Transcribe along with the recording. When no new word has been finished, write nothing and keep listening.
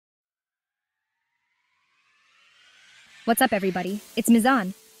What's up, everybody? It's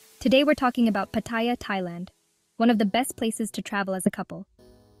Mizan. Today we're talking about Pattaya, Thailand, one of the best places to travel as a couple.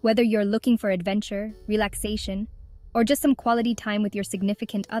 Whether you're looking for adventure, relaxation, or just some quality time with your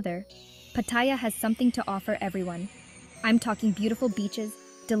significant other, Pattaya has something to offer everyone. I'm talking beautiful beaches,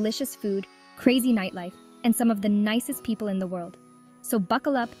 delicious food, crazy nightlife, and some of the nicest people in the world. So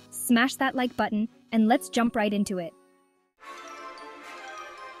buckle up, smash that like button, and let's jump right into it.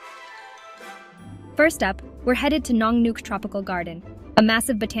 First up, we're headed to Nong Tropical Garden, a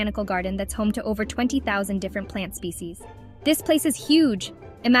massive botanical garden that's home to over 20,000 different plant species. This place is huge!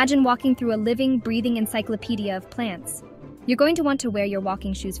 Imagine walking through a living, breathing encyclopedia of plants. You're going to want to wear your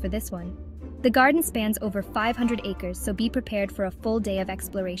walking shoes for this one. The garden spans over 500 acres, so be prepared for a full day of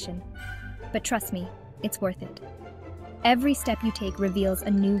exploration. But trust me, it's worth it. Every step you take reveals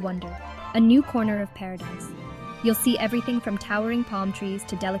a new wonder, a new corner of paradise. You'll see everything from towering palm trees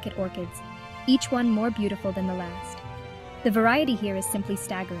to delicate orchids, each one more beautiful than the last. The variety here is simply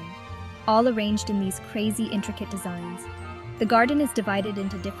staggering, all arranged in these crazy, intricate designs. The garden is divided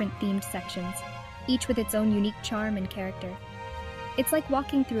into different themed sections, each with its own unique charm and character. It's like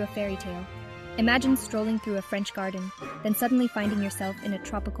walking through a fairy tale. Imagine strolling through a French garden, then suddenly finding yourself in a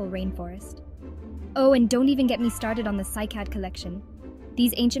tropical rainforest. Oh, and don't even get me started on the cycad collection.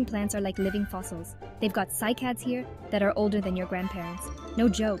 These ancient plants are like living fossils. They've got cycads here that are older than your grandparents. No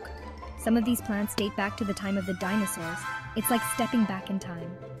joke. Some of these plants date back to the time of the dinosaurs. It's like stepping back in time.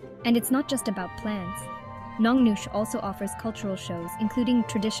 And it's not just about plants. Nooch also offers cultural shows, including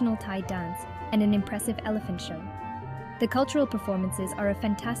traditional Thai dance and an impressive elephant show. The cultural performances are a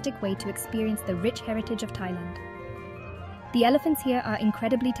fantastic way to experience the rich heritage of Thailand. The elephants here are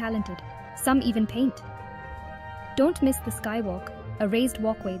incredibly talented. Some even paint. Don't miss the skywalk, a raised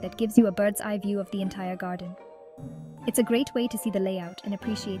walkway that gives you a bird's eye view of the entire garden. It's a great way to see the layout and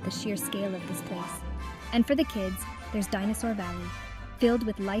appreciate the sheer scale of this place. And for the kids, there's Dinosaur Valley, filled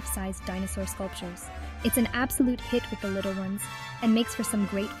with life-sized dinosaur sculptures. It's an absolute hit with the little ones and makes for some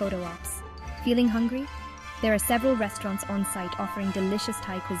great photo ops. Feeling hungry? There are several restaurants on site offering delicious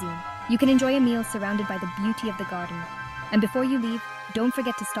Thai cuisine. You can enjoy a meal surrounded by the beauty of the garden. And before you leave, don't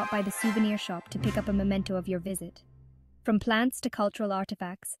forget to stop by the souvenir shop to pick up a memento of your visit. From plants to cultural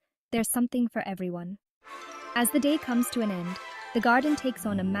artifacts, there's something for everyone. As the day comes to an end, the garden takes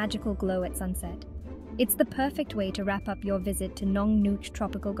on a magical glow at sunset. It's the perfect way to wrap up your visit to Nong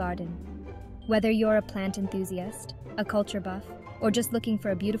Tropical Garden. Whether you're a plant enthusiast, a culture buff, or just looking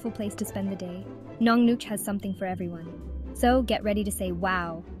for a beautiful place to spend the day, Nong has something for everyone. So get ready to say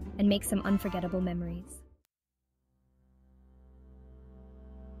wow and make some unforgettable memories.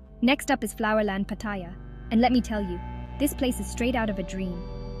 Next up is Flowerland Pattaya, and let me tell you, this place is straight out of a dream.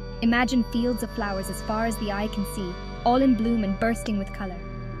 Imagine fields of flowers as far as the eye can see, all in bloom and bursting with color.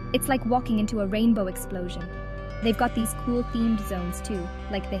 It's like walking into a rainbow explosion. They've got these cool themed zones too,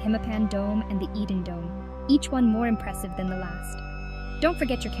 like the Himmapan Dome and the Eden Dome, each one more impressive than the last. Don't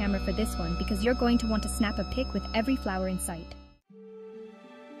forget your camera for this one because you're going to want to snap a pic with every flower in sight.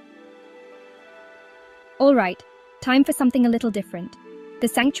 Alright, time for something a little different. The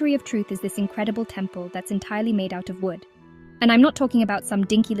Sanctuary of Truth is this incredible temple that's entirely made out of wood. And I'm not talking about some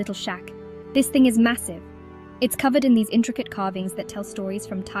dinky little shack. This thing is massive. It's covered in these intricate carvings that tell stories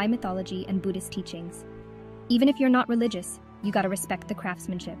from Thai mythology and Buddhist teachings. Even if you're not religious, you gotta respect the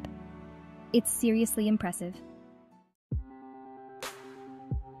craftsmanship. It's seriously impressive.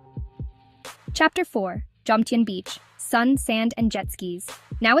 Chapter 4, Jomtien Beach, Sun, Sand, and Jet Skis.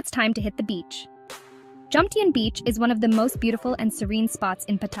 Now it's time to hit the beach. Jomtien Beach is one of the most beautiful and serene spots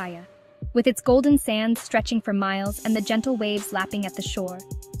in Pattaya. With its golden sand stretching for miles and the gentle waves lapping at the shore,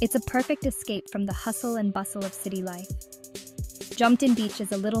 it's a perfect escape from the hustle and bustle of city life. Jomtien Beach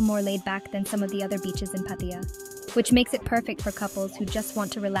is a little more laid back than some of the other beaches in Pattaya, which makes it perfect for couples who just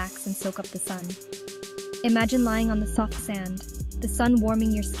want to relax and soak up the sun. Imagine lying on the soft sand, the sun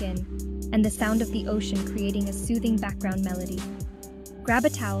warming your skin, and the sound of the ocean creating a soothing background melody. Grab a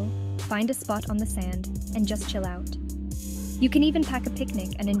towel, find a spot on the sand, and just chill out. You can even pack a picnic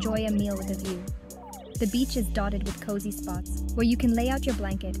and enjoy a meal with a view. The beach is dotted with cozy spots where you can lay out your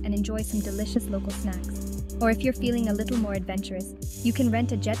blanket and enjoy some delicious local snacks. Or if you're feeling a little more adventurous, you can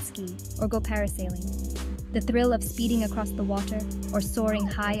rent a jet ski or go parasailing. The thrill of speeding across the water or soaring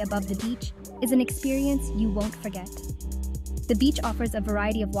high above the beach is an experience you won't forget. The beach offers a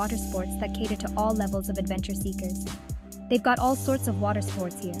variety of water sports that cater to all levels of adventure seekers. They've got all sorts of water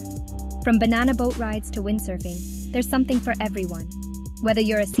sports here. From banana boat rides to windsurfing, there's something for everyone. Whether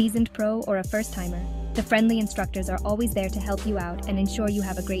you're a seasoned pro or a first-timer, the friendly instructors are always there to help you out and ensure you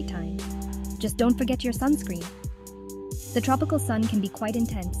have a great time. Just don't forget your sunscreen. The tropical sun can be quite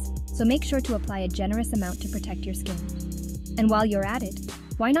intense, so so make sure to apply a generous amount to protect your skin. And while you're at it,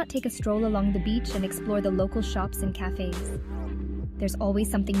 why not take a stroll along the beach and explore the local shops and cafes? There's always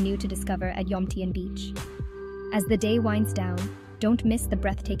something new to discover at Jomtien Beach. As the day winds down, don't miss the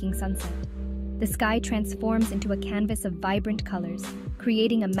breathtaking sunset. The sky transforms into a canvas of vibrant colors,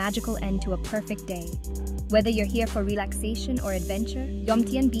 creating a magical end to a perfect day. Whether you're here for relaxation or adventure,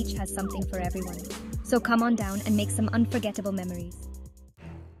 Jomtien Beach has something for everyone. So come on down and make some unforgettable memories.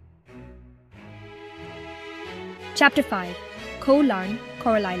 Chapter 5. Koh Larn,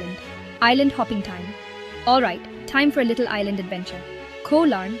 Coral Island. Island hopping time. Alright, time for a little island adventure. Koh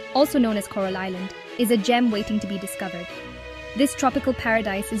Larn, also known as Coral Island, is a gem waiting to be discovered. This tropical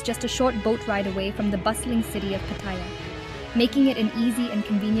paradise is just a short boat ride away from the bustling city of Pattaya, making it an easy and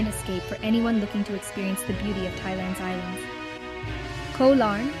convenient escape for anyone looking to experience the beauty of Thailand's islands. Koh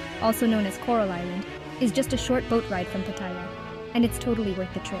Larn, also known as Coral Island, is just a short boat ride from Pattaya, and it's totally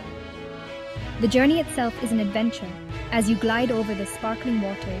worth the trip. The journey itself is an adventure, as you glide over the sparkling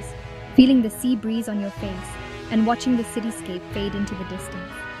waters, feeling the sea breeze on your face, and watching the cityscape fade into the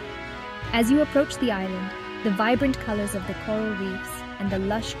distance. As you approach the island, the vibrant colors of the coral reefs and the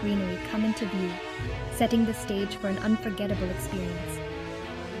lush greenery come into view, setting the stage for an unforgettable experience.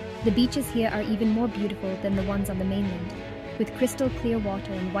 The beaches here are even more beautiful than the ones on the mainland, with crystal clear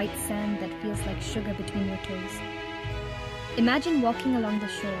water and white sand that feels like sugar between your toes. Imagine walking along the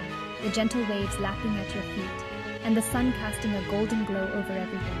shore, the gentle waves lapping at your feet, and the sun casting a golden glow over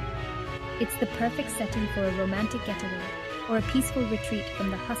everything. It's the perfect setting for a romantic getaway or a peaceful retreat from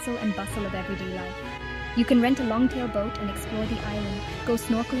the hustle and bustle of everyday life. You can rent a long-tail boat and explore the island, go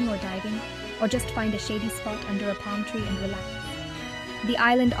snorkeling or diving, or just find a shady spot under a palm tree and relax. The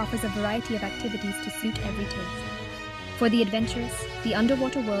island offers a variety of activities to suit every taste. For the adventurous, the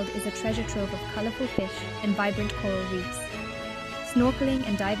underwater world is a treasure trove of colorful fish and vibrant coral reefs. Snorkeling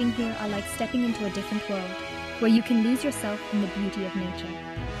and diving here are like stepping into a different world, where you can lose yourself in the beauty of nature.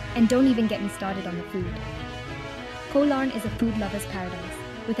 And don't even get me started on the food. Koh Larn is a food lover's paradise,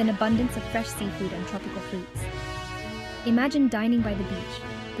 with an abundance of fresh seafood and tropical fruits. Imagine dining by the beach,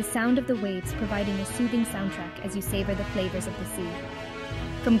 the sound of the waves providing a soothing soundtrack as you savor the flavors of the sea.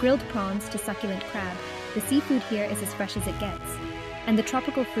 From grilled prawns to succulent crab, the seafood here is as fresh as it gets, and the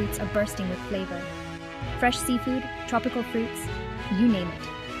tropical fruits are bursting with flavor. Fresh seafood, tropical fruits, you name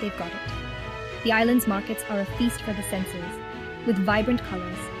it, they've got it. The island's markets are a feast for the senses, with vibrant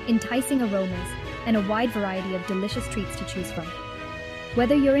colors, enticing aromas, and a wide variety of delicious treats to choose from.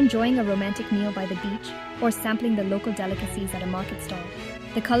 Whether you're enjoying a romantic meal by the beach or sampling the local delicacies at a market stall,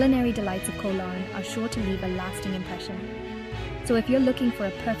 the culinary delights of Koh Larn are sure to leave a lasting impression. So if you're looking for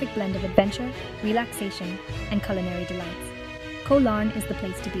a perfect blend of adventure, relaxation, and culinary delights, Koh Larn is the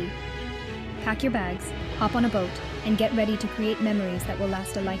place to be. Pack your bags, hop on a boat, and get ready to create memories that will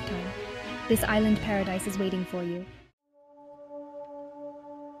last a lifetime. This island paradise is waiting for you.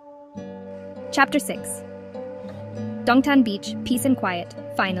 Chapter 6. Dongtan Beach, peace and quiet,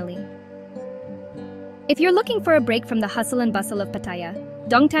 finally. If you're looking for a break from the hustle and bustle of Pattaya,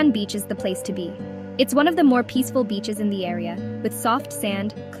 Dongtan Beach is the place to be. It's one of the more peaceful beaches in the area, with soft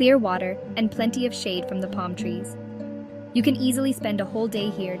sand, clear water, and plenty of shade from the palm trees. You can easily spend a whole day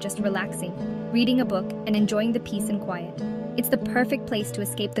here just relaxing, reading a book, and enjoying the peace and quiet. It's the perfect place to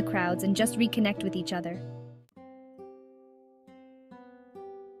escape the crowds and just reconnect with each other.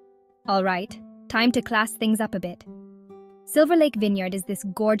 Alright, time to class things up a bit. Silver Lake Vineyard is this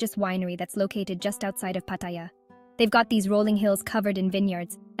gorgeous winery that's located just outside of Pattaya. They've got these rolling hills covered in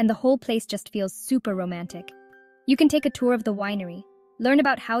vineyards, and the whole place just feels super romantic. You can take a tour of the winery, learn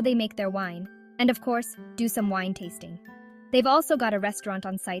about how they make their wine, and of course, do some wine tasting. They've also got a restaurant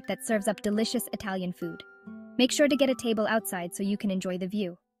on site that serves up delicious Italian food. Make sure to get a table outside so you can enjoy the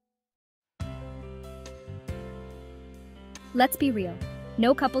view. Let's be real,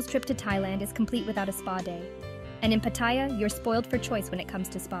 no couple's trip to Thailand is complete without a spa day. And in Pattaya, you're spoiled for choice when it comes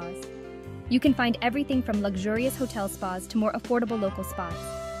to spas. You can find everything from luxurious hotel spas to more affordable local spas.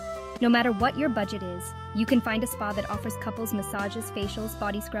 No matter what your budget is, you can find a spa that offers couples massages, facials,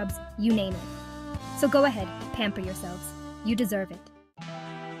 body scrubs, you name it. So go ahead, pamper yourselves. You deserve it.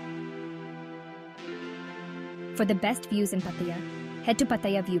 For the best views in Pattaya, head to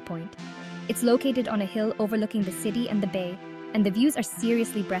Pattaya Viewpoint. It's located on a hill overlooking the city and the bay, and the views are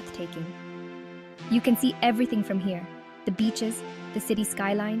seriously breathtaking. You can see everything from here: the beaches, the city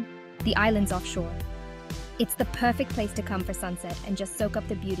skyline, the islands offshore. It's the perfect place to come for sunset and just soak up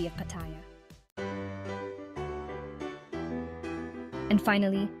the beauty of Pattaya. And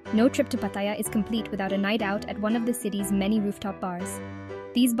finally, no trip to Pattaya is complete without a night out at one of the city's many rooftop bars.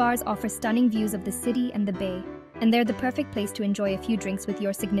 These bars offer stunning views of the city and the bay, and they're the perfect place to enjoy a few drinks with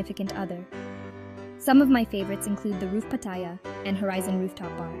your significant other. Some of my favorites include the Roof Pattaya and Horizon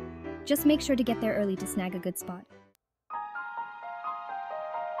Rooftop Bar. Just make sure to get there early to snag a good spot.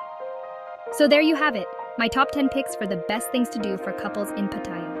 So there you have it, my top 10 picks for the best things to do for couples in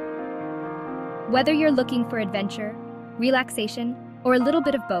Pattaya. Whether you're looking for adventure, relaxation, or a little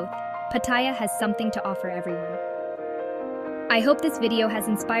bit of both, Pattaya has something to offer everyone. I hope this video has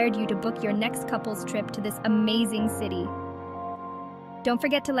inspired you to book your next couples trip to this amazing city. Don't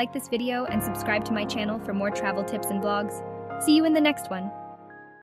forget to like this video and subscribe to my channel for more travel tips and vlogs. See you in the next one.